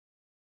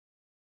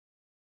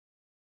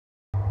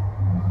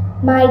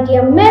My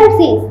dear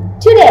MEMSs,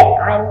 today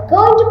I am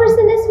going to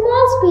present a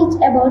small speech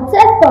about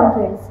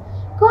self-confidence.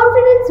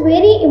 Confidence is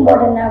very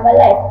important in our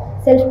life.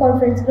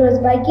 Self-confidence grows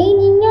by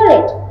gaining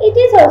knowledge. It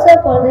is also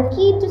called the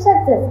key to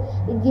success.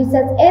 It gives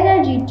us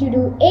energy to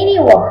do any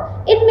work.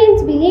 It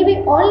means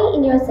believing only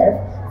in yourself.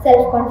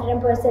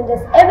 Self-confident person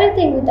does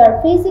everything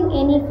without facing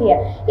any fear.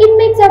 It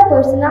makes our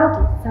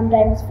personality.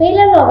 Sometimes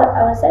failure over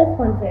our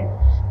self-confidence.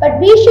 But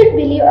we should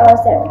believe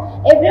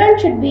ourselves. Everyone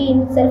should be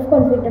in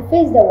self-confident to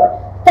face the world.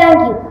 Thank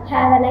you.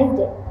 Have a nice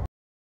day.